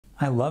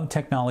I love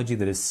technology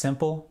that is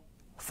simple,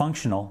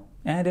 functional,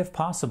 and if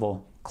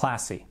possible,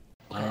 classy.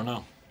 I don't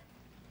know.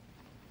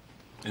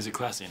 Is it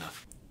classy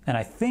enough? And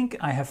I think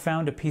I have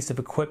found a piece of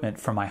equipment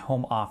for my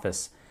home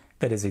office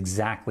that is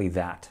exactly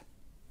that.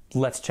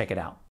 Let's check it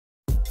out.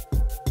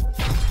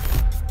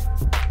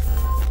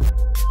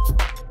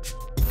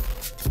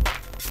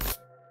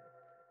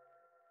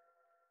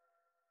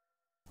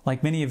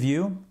 Like many of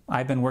you,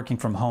 I've been working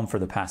from home for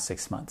the past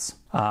 6 months.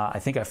 I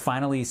think I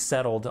finally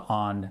settled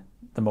on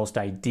the most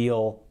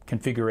ideal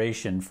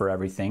configuration for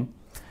everything,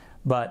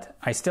 but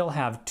I still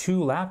have 2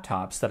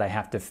 laptops that I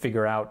have to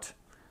figure out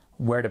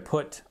where to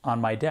put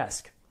on my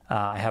desk.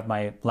 I have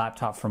my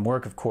laptop from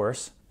work, of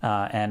course,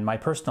 and my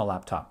personal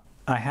laptop.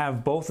 I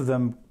have both of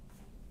them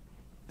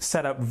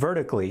set up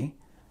vertically,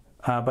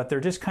 but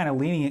they're just kind of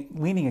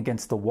leaning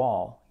against the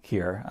wall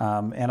here.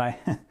 And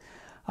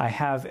I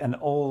have an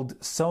old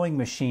sewing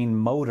machine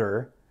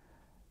motor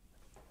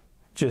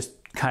just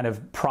kind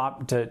of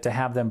to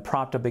have them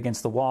propped up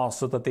against the wall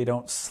so that they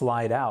don't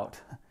slide out.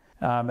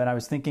 And I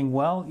was thinking,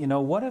 well, you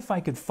know, what if I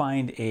could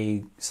find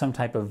some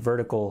type of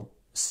vertical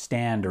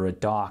stand or a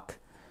dock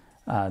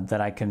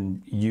that I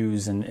can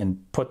use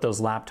and put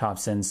those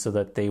laptops in so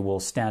that they will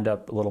stand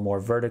up a little more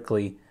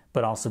vertically,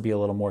 but also be a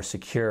little more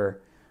secure,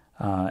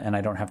 and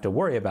I don't have to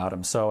worry about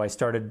them. So I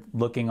started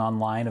looking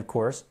online, of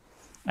course,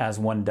 as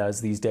one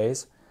does these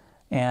days,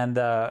 and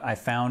I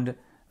found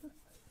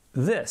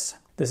this.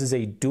 This is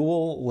a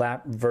dual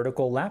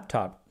vertical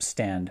laptop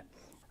stand.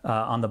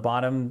 On the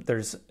bottom,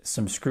 there's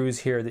some screws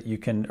here that you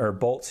can, or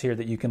bolts here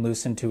that you can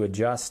loosen to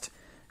adjust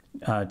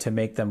to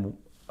make them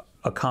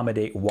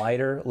accommodate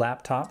wider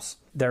laptops.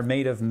 They're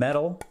made of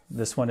metal.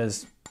 This one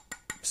is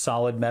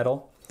solid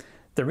metal.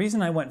 The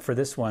reason I went for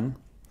this one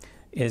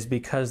is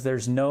because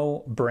there's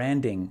no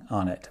branding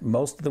on it.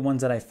 Most of the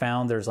ones that I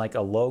found, there's like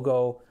a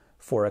logo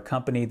for a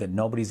company that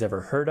nobody's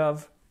ever heard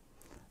of,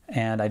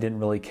 and I didn't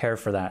really care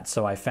for that.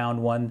 So I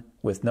found one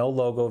with no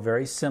logo,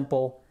 very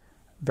simple,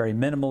 very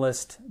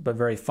minimalist, but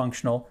very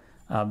functional.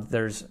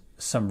 There's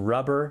some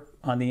rubber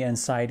on the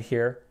inside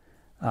here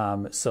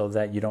so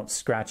that you don't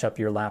scratch up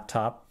your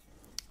laptop,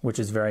 which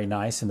is very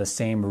nice, and the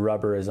same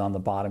rubber is on the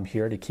bottom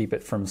here to keep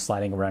it from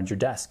sliding around your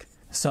desk.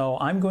 So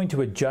I'm going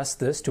to adjust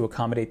this to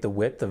accommodate the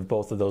width of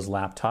both of those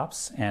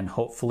laptops, and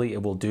hopefully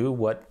it will do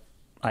what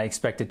I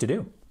expect it to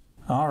do.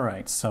 All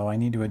right, so I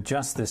need to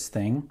adjust this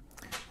thing.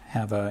 I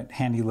have a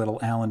handy little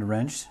Allen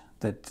wrench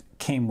that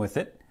came with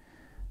it.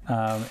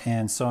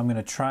 And so I'm going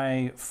to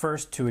try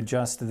first to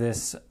adjust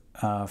this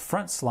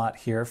front slot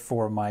here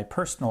for my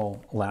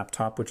personal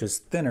laptop, which is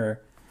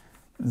thinner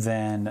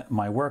than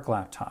my work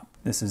laptop.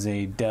 This is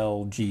a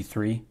Dell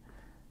G3.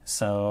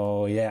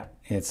 So yeah,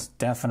 it's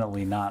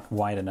definitely not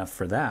wide enough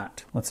for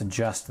that. Let's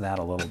adjust that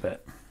a little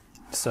bit.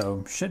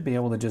 So should be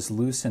able to just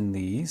loosen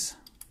these.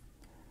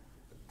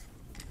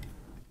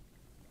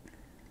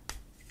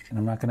 And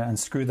I'm not going to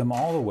unscrew them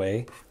all the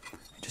way. I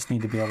just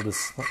need to be able to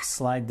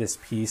slide this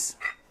piece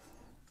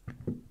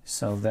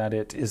so that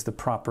it is the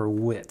proper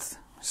width.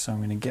 So I'm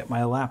going to get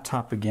my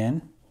laptop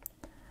again.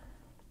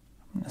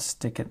 I'm going to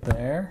stick it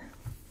there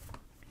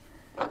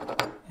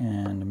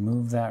and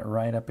move that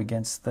right up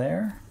against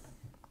there.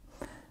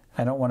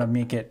 I don't want to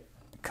make it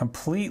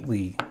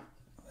completely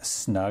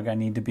snug. I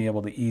need to be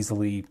able to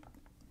easily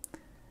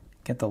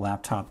get the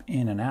laptop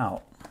in and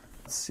out.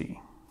 Let's see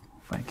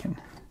if I can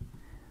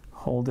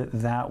hold it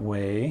that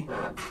way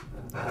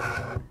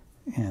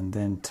and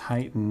then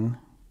tighten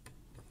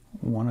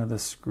one of the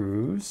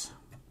screws.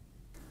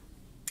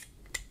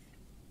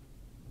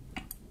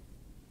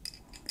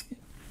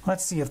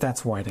 Let's see if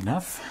that's wide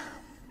enough.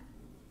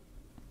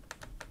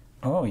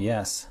 Oh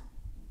yes.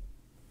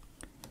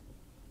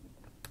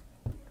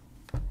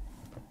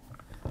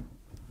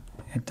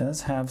 It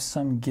does have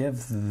some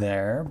give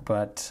there,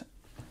 but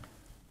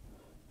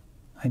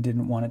I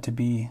didn't want it to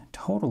be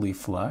totally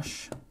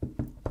flush.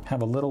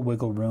 Have a little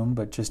wiggle room,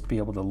 but just be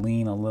able to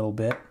lean a little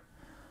bit.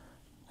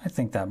 I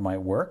think that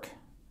might work.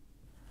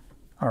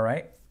 All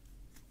right,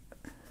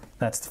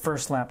 that's the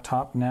first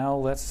laptop. Now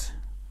let's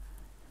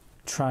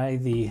try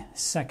the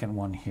second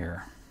one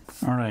here.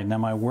 All right, now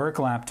my work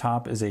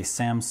laptop is a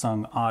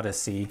Samsung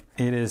Odyssey.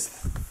 It is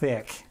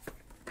thick.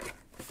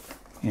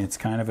 It's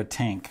kind of a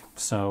tank.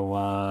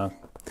 So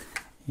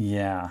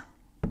yeah,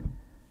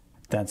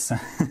 that's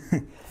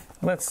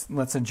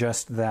let's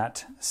adjust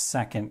that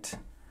second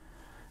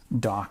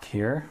dock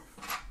here.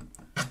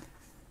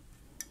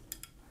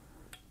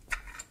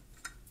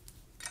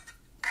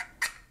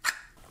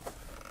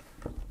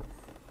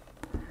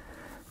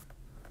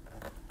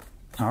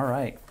 All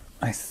right,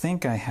 I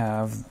think I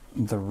have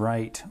the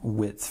right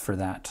width for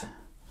that.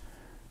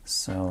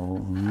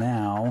 So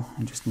now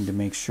I just need to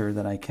make sure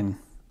that I can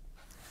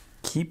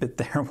keep it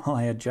there while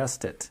I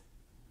adjust it.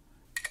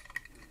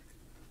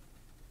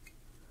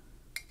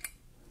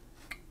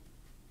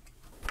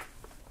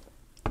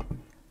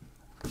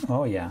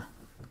 Oh yeah.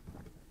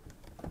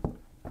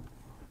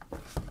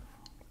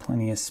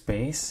 Plenty of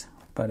space,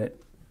 but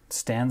it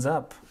stands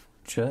up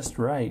just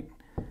right.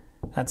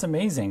 That's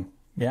amazing.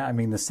 Yeah, I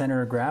mean, the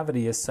center of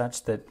gravity is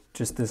such that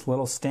just this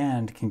little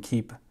stand can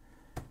keep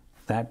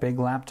that big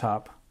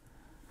laptop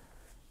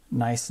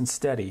nice and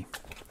steady.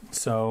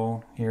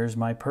 So here's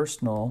my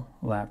personal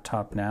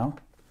laptop now.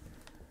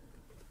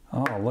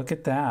 Oh, look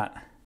at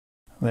that.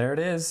 There it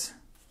is.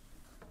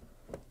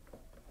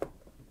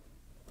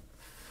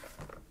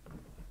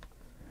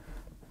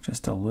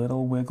 Just a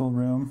little wiggle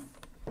room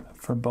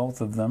for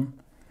both of them.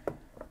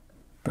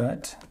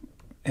 But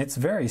it's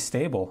very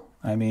stable.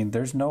 I mean,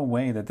 there's no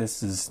way that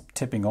this is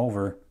tipping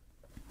over.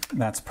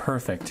 That's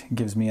perfect. It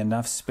gives me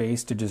enough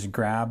space to just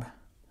grab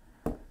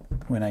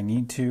when I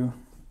need to.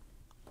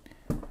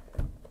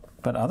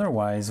 But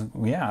otherwise,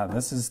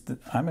 yeah,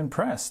 I'm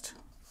impressed.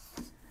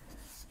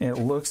 It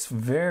looks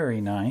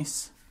very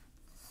nice,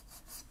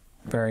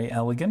 very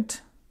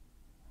elegant,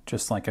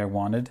 just like I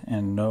wanted,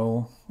 and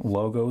no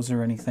logos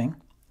or anything.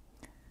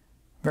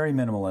 Very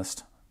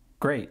minimalist.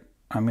 Great.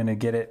 I'm going to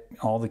get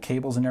all the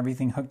cables and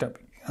everything hooked up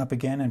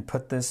again and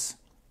put this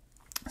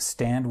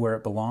stand where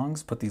it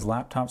belongs, put these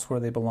laptops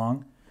where they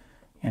belong,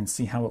 and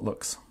see how it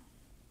looks.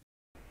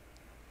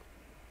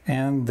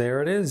 And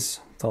there it is.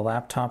 The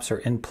laptops are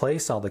in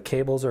place. All the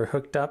cables are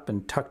hooked up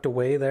and tucked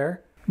away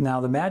there.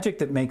 Now the magic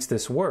that makes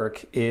this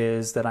work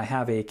is that I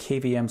have a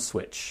KVM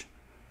switch.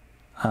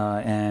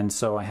 And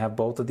so I have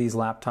both of these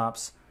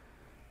laptops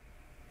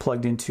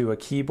plugged into a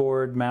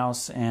keyboard,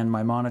 mouse, and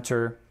my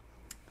monitor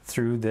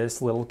through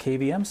this little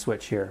KVM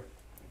switch here.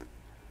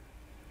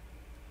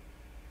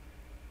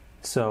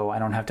 So I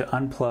don't have to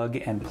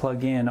unplug and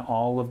plug in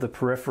all of the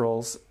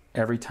peripherals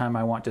every time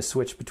I want to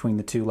switch between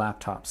the two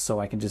laptops. So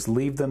I can just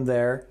leave them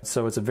there.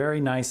 So it's a very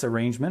nice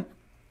arrangement.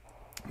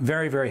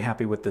 Very, very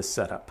happy with this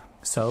setup.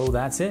 So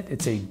that's it.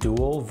 It's a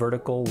dual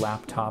vertical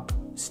laptop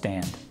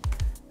stand.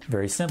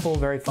 Very simple,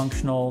 very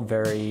functional,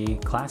 very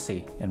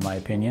classy in my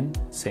opinion.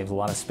 Saves a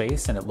lot of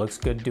space and it looks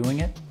good doing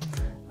it.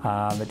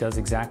 It does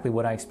exactly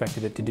what I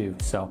expected it to do.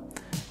 So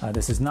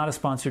this is not a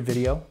sponsored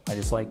video. I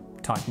just like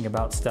talking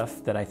about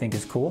stuff that I think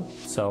is cool.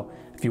 So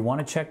if you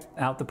want to check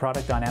out the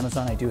product on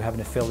Amazon, I do have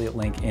an affiliate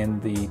link in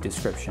the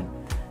description.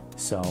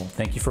 So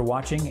thank you for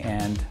watching,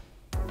 and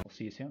we'll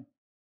see you soon.